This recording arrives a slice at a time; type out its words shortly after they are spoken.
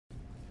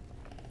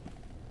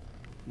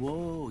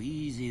Whoa,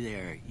 easy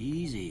there,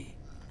 easy.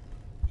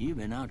 You've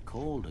been out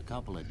cold a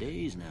couple of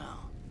days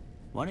now.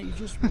 Why don't you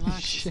just relax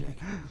a second?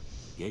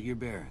 Get your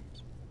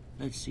bearings.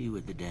 Let's see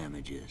what the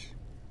damage is.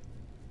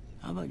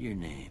 How about your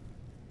name?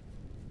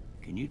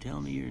 Can you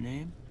tell me your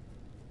name?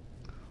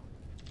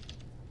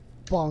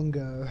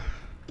 Bongo.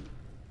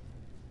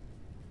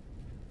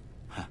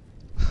 Huh.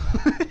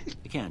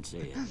 I can't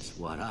say it's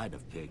what I'd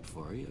have picked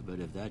for you,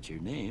 but if that's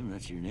your name,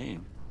 that's your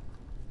name.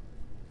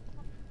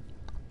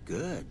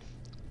 Good.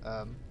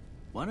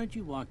 Why don't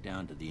you walk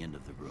down to the end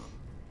of the room?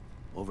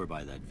 Over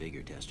by that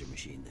vigor tester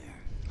machine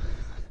there.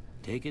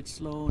 Take it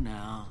slow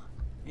now.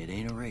 It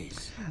ain't a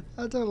race.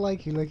 I don't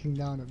like you looking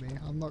down at me.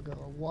 I'm not gonna.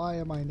 Why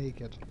am I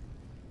naked?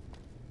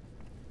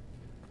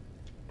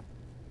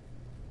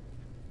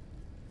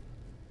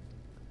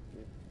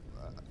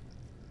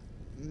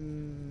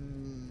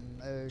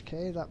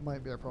 Okay, that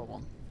might be a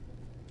problem.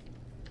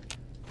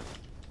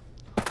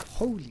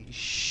 Holy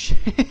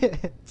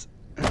shit!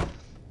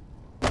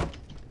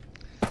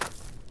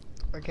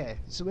 Okay,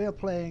 so we are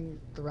playing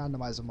the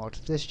randomizer mod.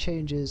 This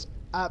changes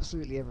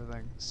absolutely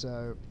everything.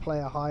 So,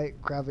 player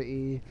height,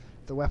 gravity,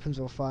 the weapons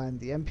we'll find,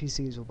 the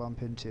NPCs we'll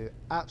bump into,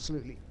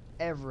 absolutely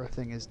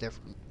everything is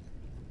different.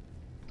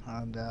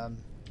 And,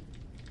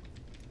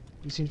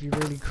 we seem to be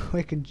really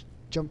quick and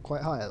jump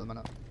quite high at the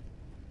minute.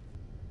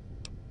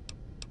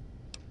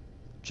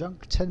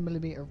 Junk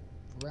 10mm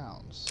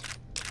rounds.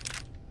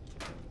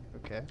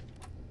 Okay.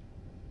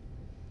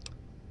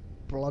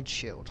 Blood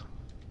shield.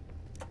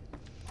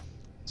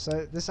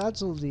 So this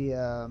adds all the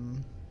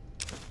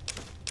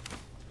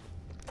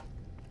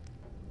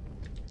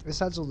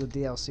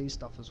DLC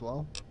stuff as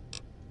well.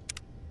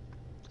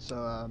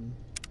 So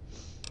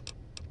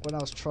when I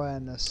was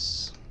trying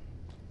this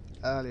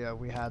earlier,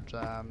 we had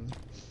oh,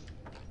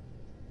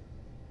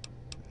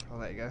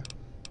 there you go,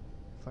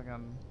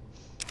 fucking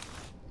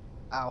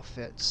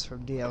outfits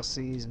from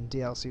DLCs and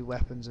DLC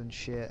weapons and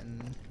shit,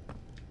 and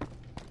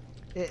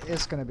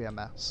it's gonna be a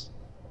mess.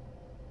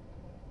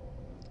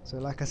 So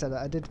like I said,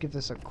 I did give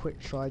this a quick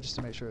try just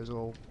to make sure it was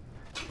all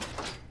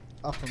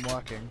up and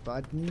working, but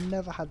I'd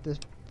never had this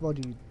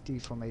body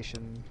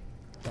deformation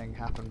thing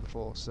happen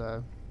before,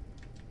 so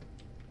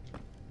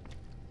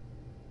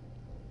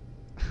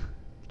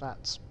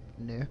that's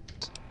new.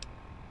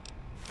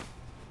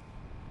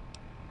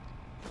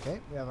 Okay,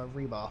 we have a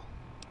rebar.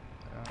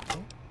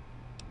 Okay.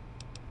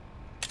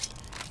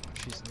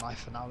 She's a knife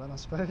for now then, I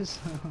suppose.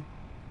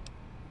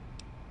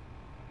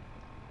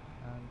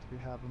 And we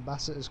have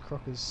Ambassador's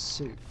Crocker's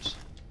suit.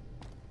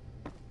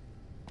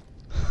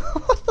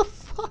 What the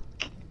fuck?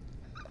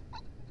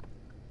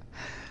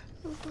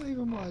 That's not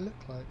even what I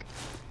look like.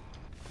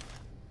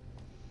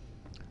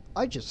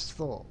 I just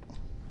thought,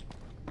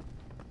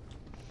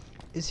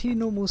 is he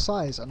normal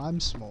size and I'm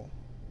small?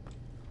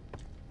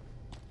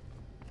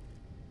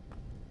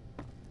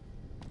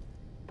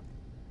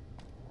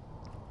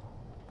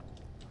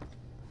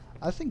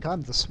 I think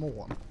I'm the small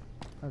one.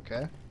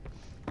 Okay.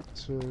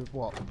 So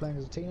what, we're playing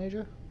as a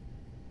teenager?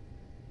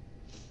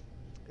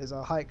 Is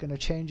our height going to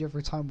change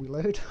every time we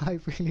load? I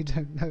really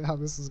don't know how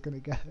this is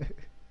going to go.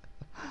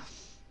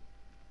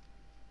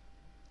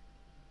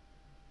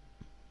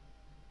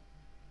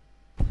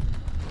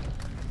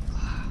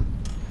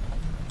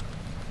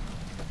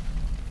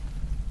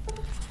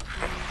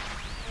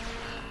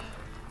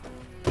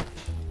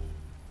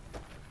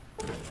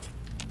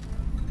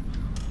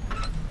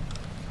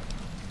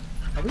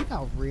 Are we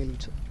now really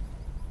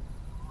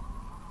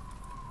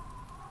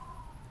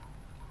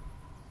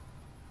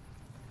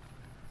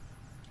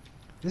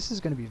This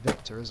is going to be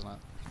Victor, isn't it?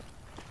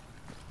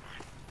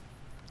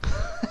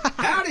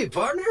 Howdy,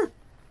 partner.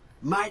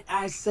 Might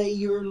I say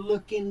you're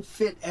looking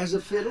fit as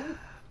a fiddle?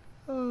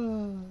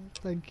 Oh,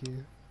 thank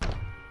you.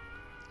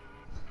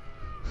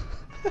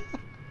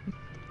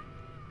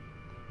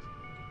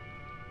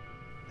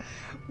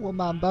 One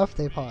man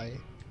birthday party.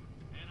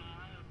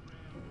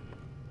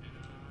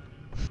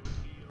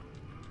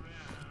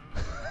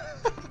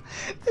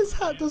 His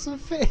hat doesn't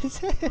fit his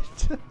head.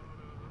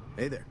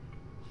 Hey there.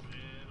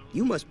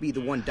 You must be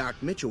the one Doc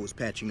Mitchell was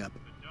patching up.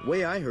 The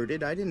way I heard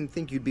it, I didn't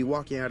think you'd be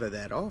walking out of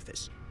that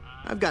office.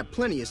 I've got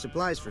plenty of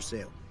supplies for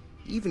sale.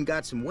 Even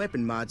got some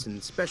weapon mods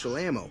and special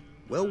ammo.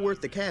 Well worth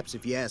the caps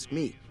if you ask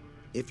me.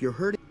 If you're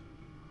hurting...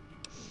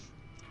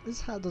 His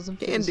hat doesn't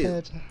fit his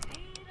head.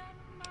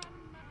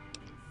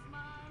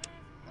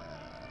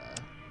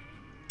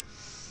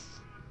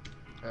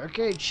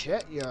 Okay,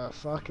 Chet, you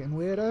fucking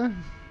weirdo.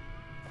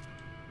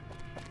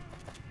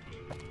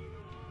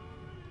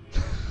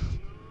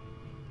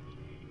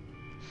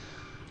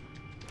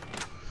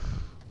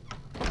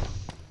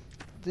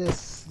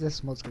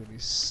 This mod's gonna be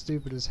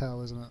stupid as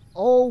hell, isn't it?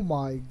 Oh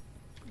my...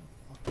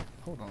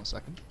 Hold on a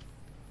second.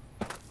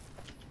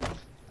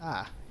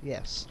 Ah,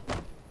 yes.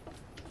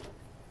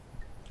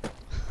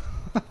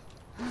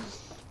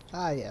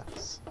 Ah,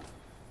 yes.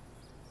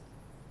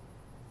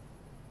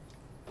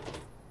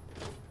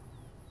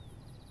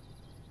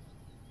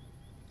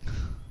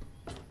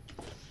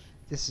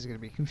 This is gonna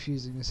be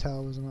confusing as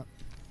hell, isn't it?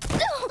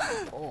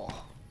 Oh.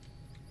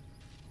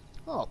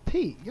 Oh,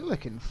 Pete, you're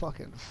looking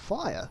fucking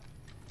fire.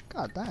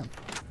 God damn.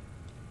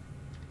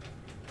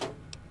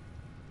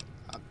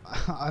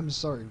 I'm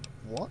sorry,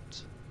 what?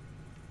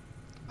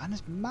 Man,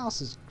 this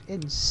mouse is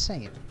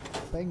insane.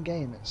 But in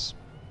game, it's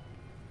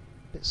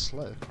a bit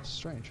slow. It's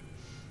strange.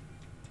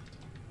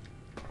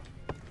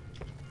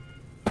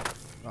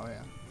 Oh,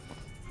 yeah.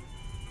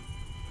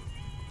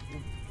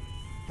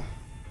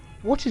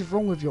 What is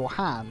wrong with your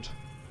hand?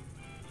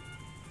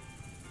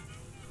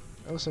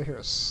 I also hear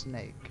a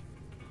snake.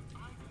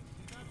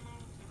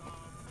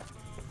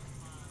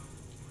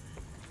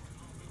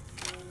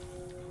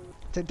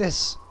 Take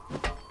this.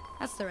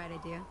 That's the right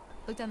idea.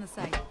 Look down the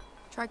sight.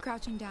 Try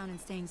crouching down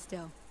and staying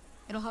still.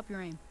 It'll help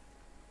your aim.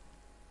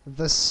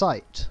 The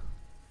sight.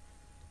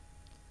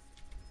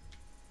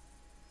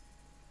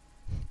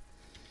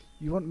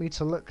 You want me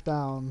to look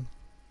down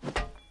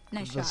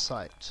Nice the shot.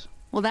 sight.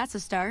 Well, that's a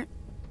start.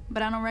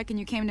 But I don't reckon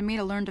you came to me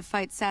to learn to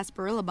fight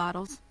sarsaparilla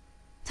bottles.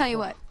 Tell you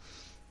what,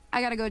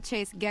 I gotta go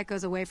chase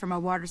geckos away from our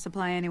water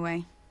supply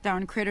anyway.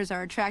 Darn critters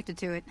are attracted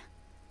to it.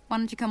 Why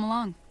don't you come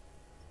along?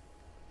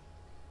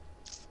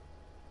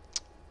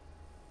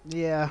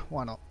 Yeah,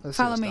 why not? Let's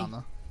see Follow what's me. down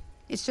there.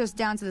 It's just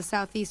down to the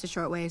southeast a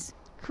short ways.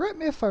 Correct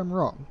me if I'm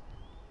wrong.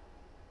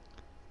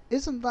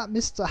 Isn't that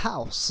Mr.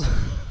 House?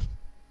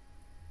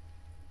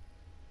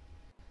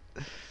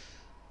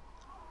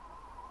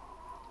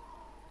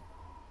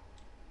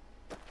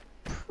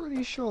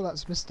 Pretty sure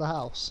that's Mr.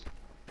 House.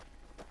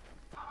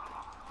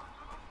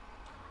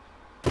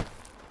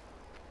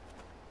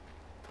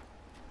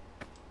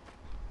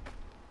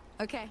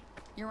 Okay,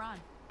 you're on.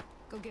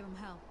 Go give him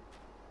hell.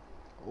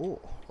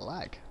 Oh,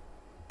 lag.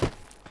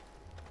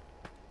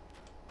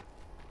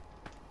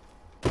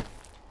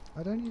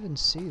 I don't even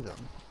see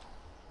them.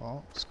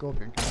 Oh,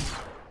 Scorpion King.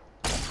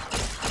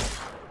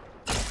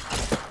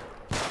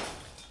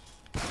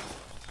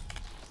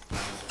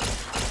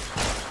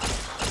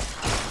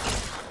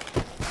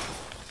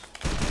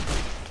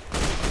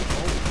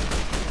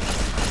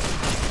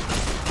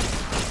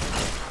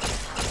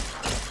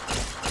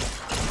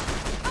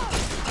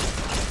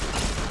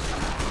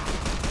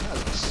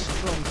 That's a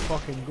strong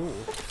fucking ghoul.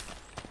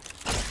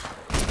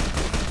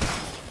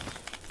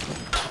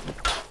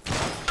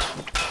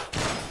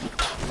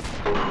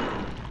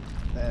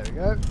 There we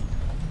go.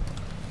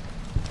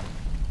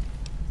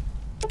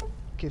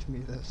 Give me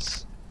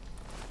this.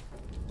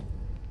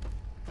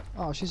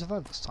 Oh, she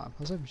survived this time.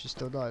 I was hoping she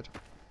still died.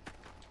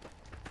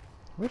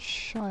 Where'd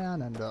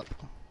Cheyenne end up?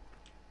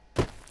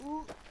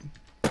 Ooh.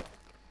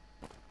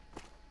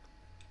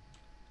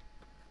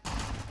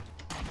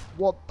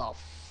 What the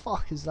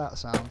fuck is that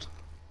sound?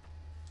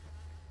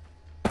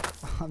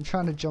 I'm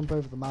trying to jump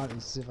over the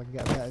mountains to see if I can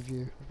get a better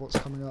view of what's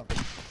coming up.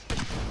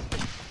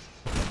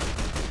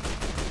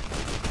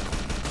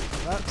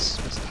 That's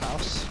Mr.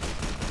 House.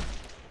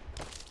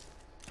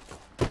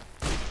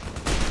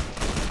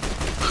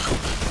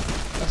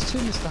 That's two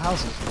Mr.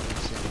 Houses we've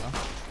seen now.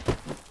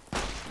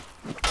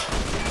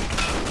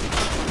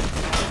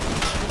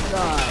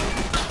 Die.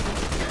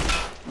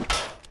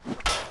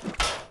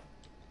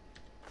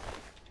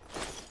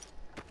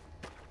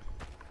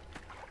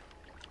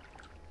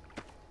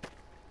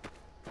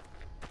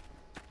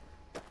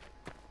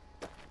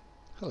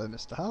 Hello,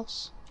 Mr.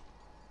 House.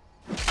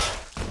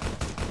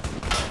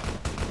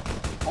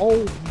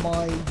 Oh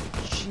my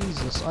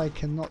Jesus, I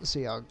cannot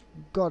see a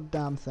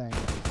goddamn thing.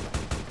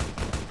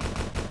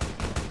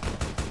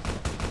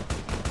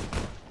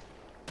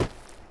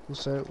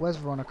 Also, where's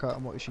Veronica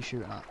and what is she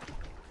shooting at?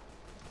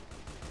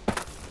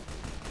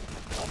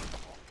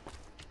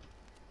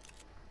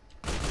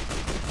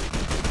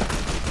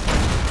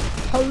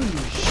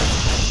 Holy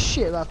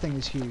shit, that thing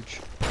is huge.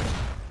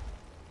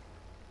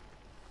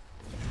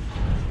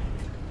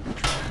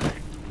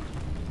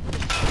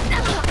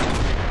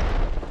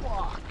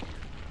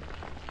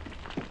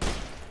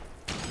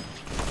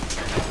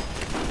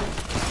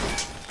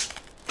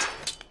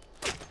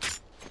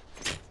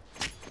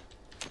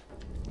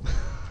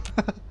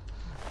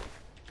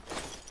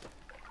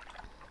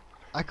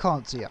 I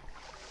can't see a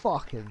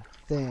fucking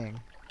thing.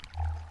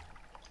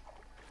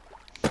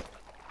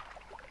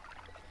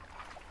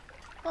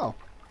 Oh.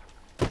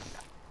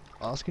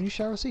 Ask and you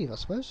shall receive, I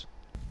suppose.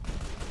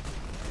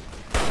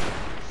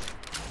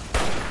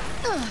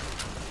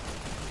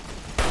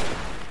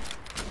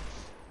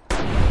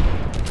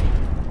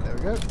 There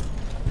we go.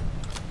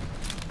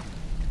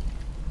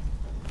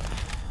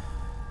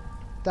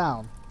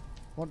 Down.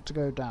 Want to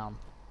go down.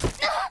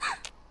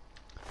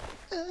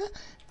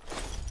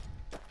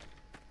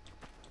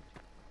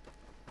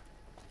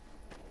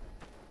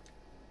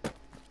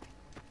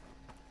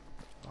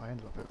 I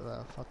ended up over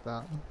there, fuck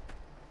that.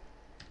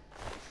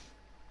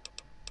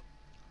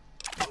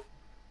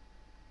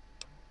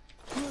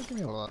 Oh, give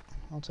me all that.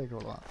 I'll take all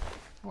that.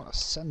 I want a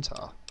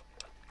centaur.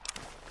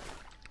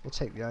 We'll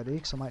take the ID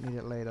because I might need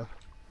it later.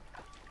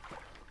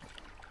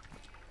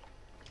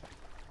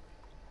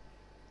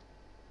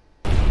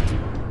 Oh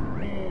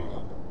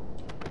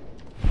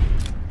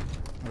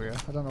yeah,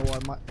 I don't know why I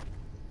might...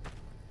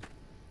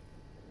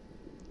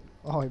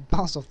 Oh, it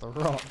bounced off the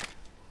rock.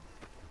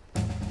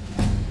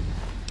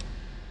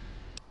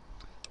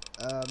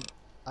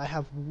 I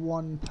have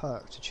one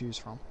perk to choose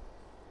from.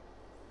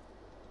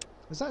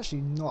 It's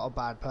actually not a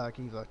bad perk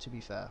either, to be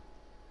fair.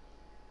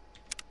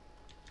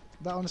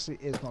 That honestly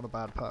is not a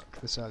bad perk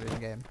this early in the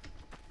game.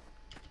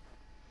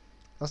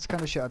 That's the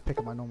kind of shit I'd pick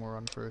up my normal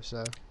run through,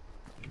 so...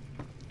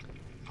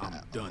 I'm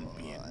done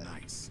being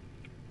nice.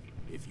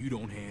 If you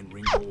don't hand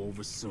Ringo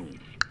over soon,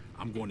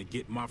 I'm going to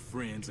get my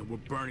friends and we're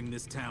burning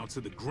this town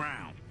to the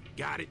ground.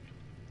 Got it?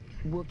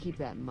 We'll keep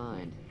that in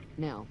mind.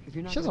 Now, if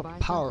you're not She has gonna a buy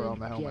power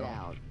something, on the get helmet.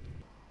 out.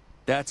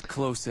 That's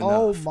close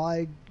Oh enough.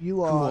 my, you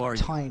Who are are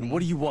tiny. you? What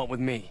do you want with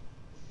me?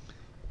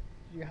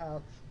 You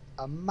have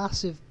a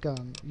massive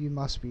gun. You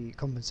must be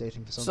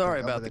compensating for something Sorry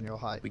other about than the- your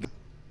height.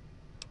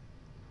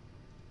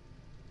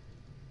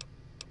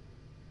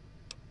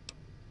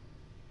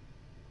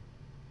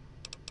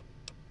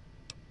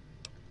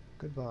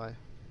 Goodbye.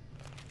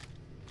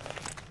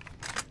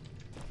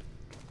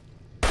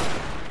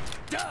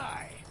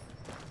 Die!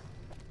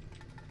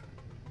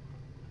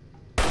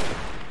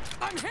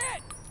 I'm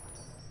hit!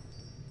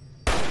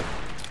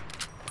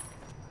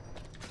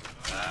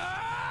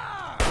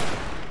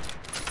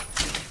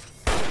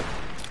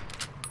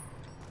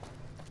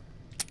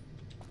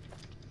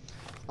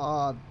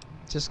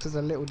 Just because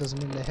they're little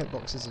doesn't mean their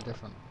hitboxes are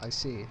different. I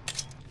see.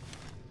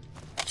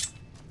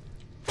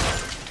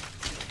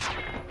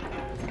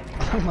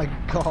 Oh my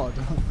god.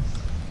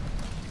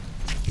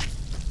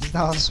 He's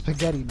now a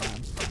spaghetti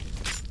man.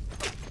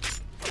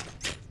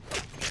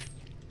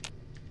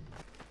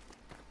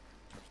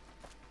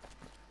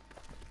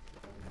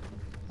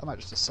 I might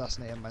just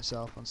assassinate him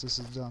myself once this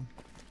is done.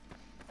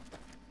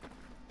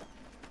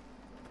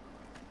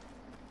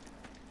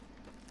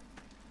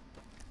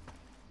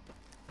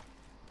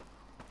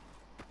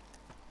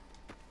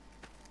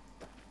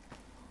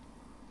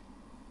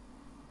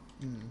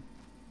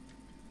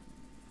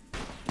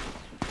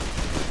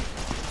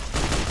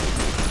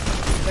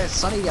 There,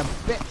 Sonny, you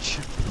bitch!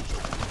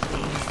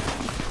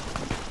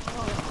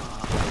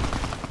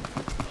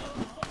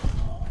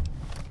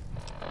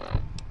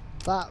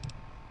 That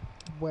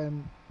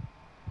went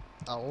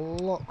a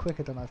lot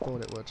quicker than I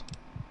thought it would.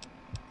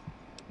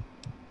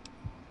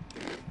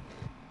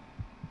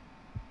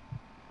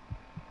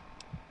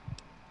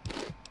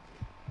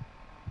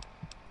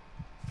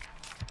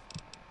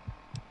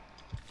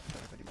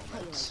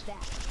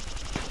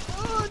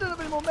 Oh, I don't have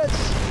any more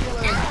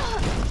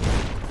meds!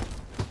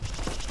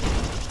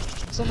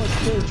 Someone's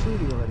killed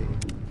Trudy already.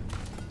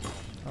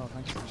 Oh,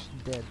 thanks for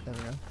she's dead. There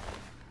we go.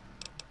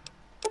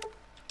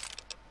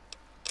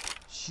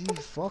 She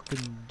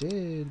fucking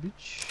dead,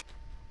 bitch.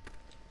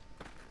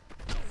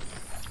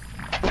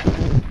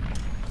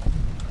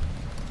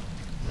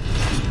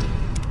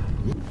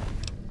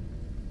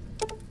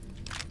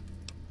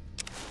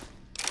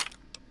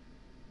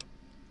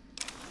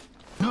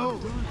 No!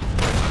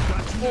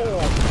 Oh,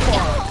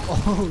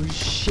 fuck! Oh,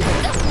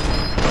 shit!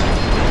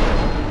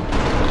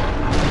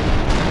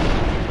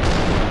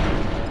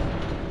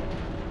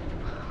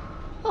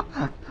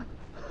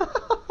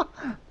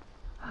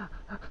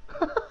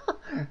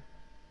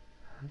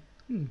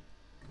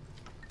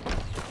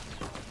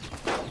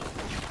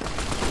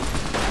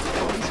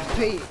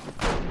 Pete.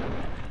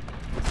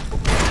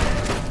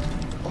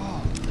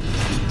 Oh.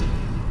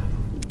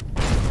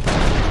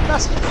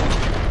 That's I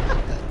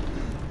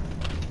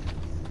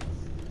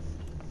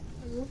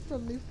got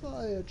friendly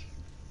fired.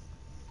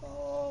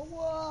 Oh,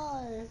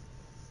 why?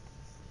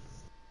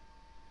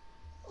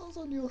 I was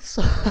on your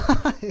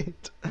side.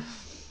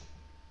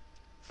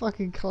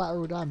 Fucking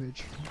collateral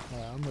damage.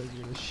 Right, I'm not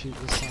even gonna shoot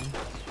this time.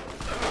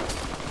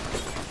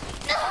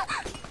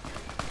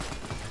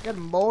 Get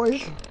him,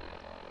 boys.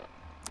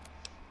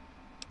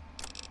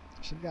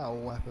 Should got a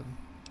weapon.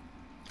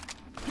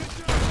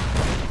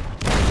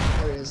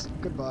 There he is.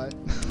 Goodbye.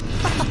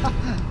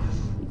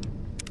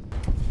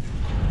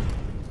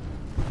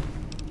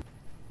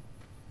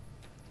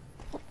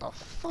 What the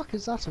fuck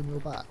is that on your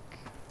back?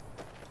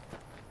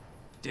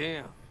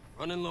 Damn,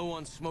 running low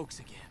on smokes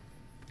again.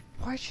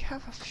 Why'd you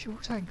have a fuel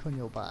tank on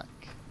your back?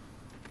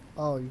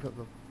 Oh, you got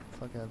the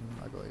fucking...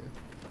 I got you.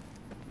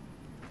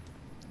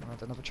 I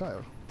had another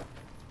child.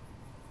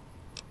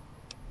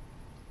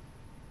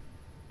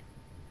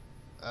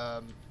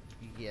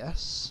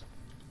 Yes.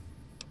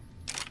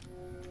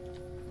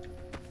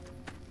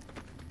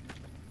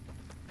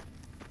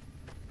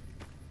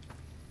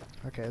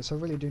 Okay, so I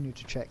really do need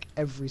to check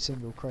every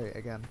single crate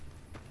again.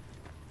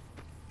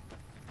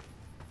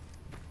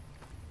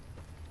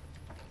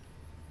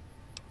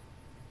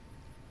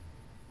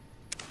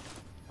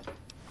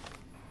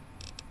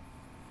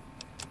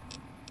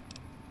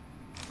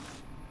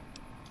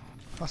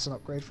 That's an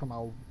upgrade from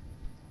our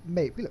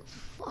mate. We look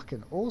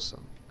fucking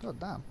awesome. God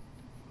damn.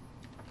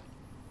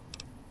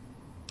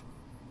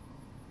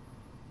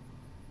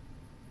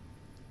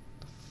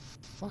 The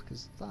fuck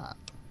is that?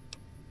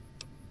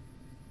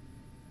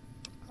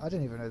 I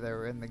didn't even know they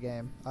were in the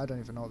game. I don't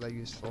even know what they're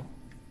used for.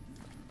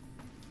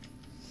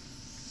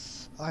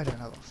 I don't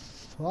have a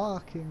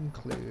fucking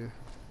clue.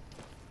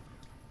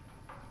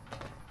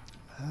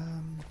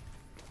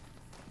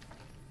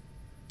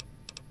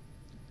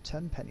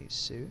 10 pennies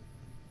suit.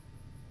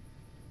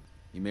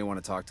 you may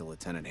want to talk to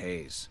Lieutenant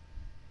Hayes.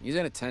 He's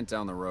in a tent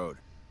down the road.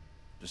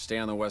 Just stay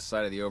on the west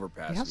side of the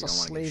overpass He if has you a don't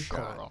want to get slave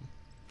collar shot.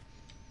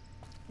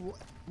 on.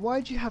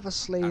 Why'd you have a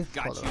slave I've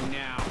got collar? you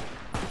now.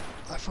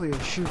 I thought you were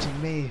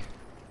shooting me.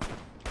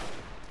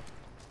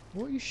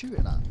 What are you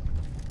shooting at?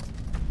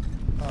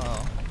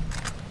 Oh.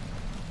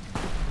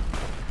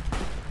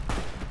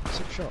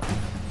 Sick shot.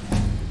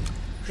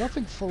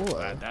 Dropping full auto.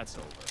 Glad that's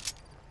over.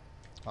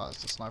 Oh,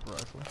 it's a sniper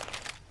rifle.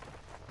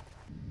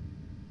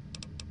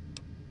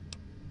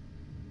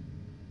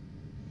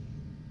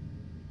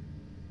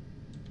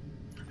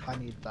 I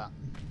need that.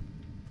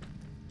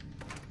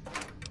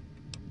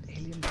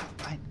 Alien.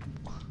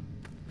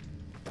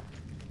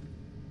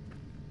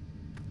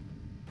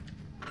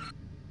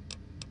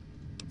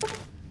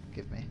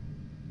 Give me.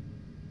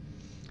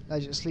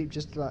 As you sleep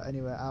just about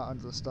anywhere out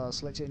under the stars,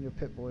 select it in your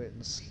Pip-Boy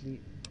and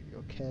sleep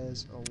your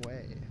cares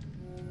away.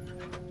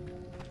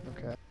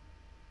 Okay.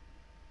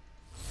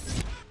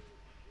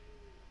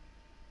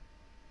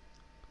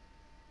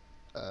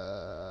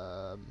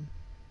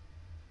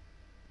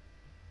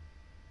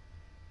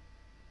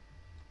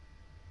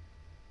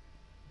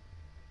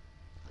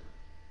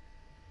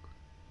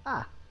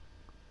 Ah.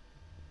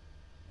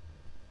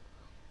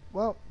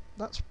 Well,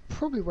 that's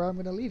probably where I'm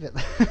going to leave it.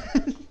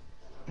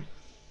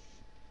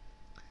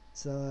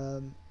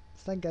 So,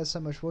 thank you guys so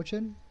much for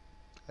watching.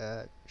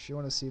 If you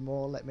want to see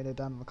more, let me know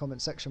down in the comment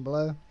section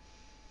below.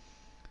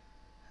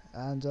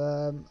 And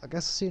I guess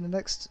I'll see you in the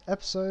next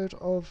episode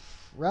of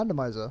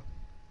Randomizer.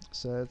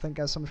 So, thank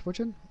you guys so much for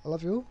watching. I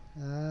love you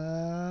all.